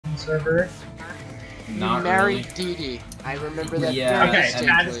server? Not married really. Dee Dee. I remember that Yeah, very Okay,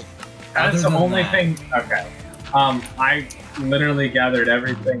 distinctly. that's the than only that- thing. Okay. I literally gathered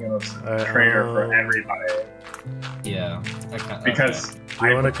everything and was a trader for everybody Yeah. because Do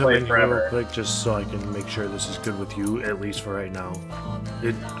you I want to could come play in here real forever. quick just so I can make sure this is good with you, at least for right now?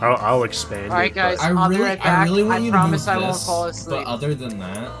 I'll expand Alright, it. guys. but- I'll be right I back. really want I you promise to I move won't this, fall asleep. But other than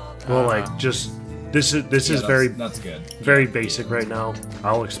that, well, like, just this is yeah, very that's good. very basic right now.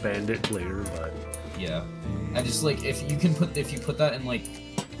 I'll expand it later, but Yeah. I just like if you put that in like,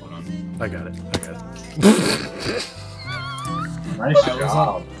 hold on. I got it. Nice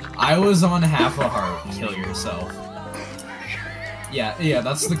job. I was on half a heart. Kill yourself. Yeah,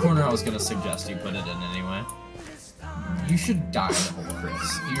 that's the corner I was gonna suggest you put it in anyway. You should die to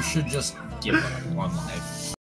Chris. You should just give up on life.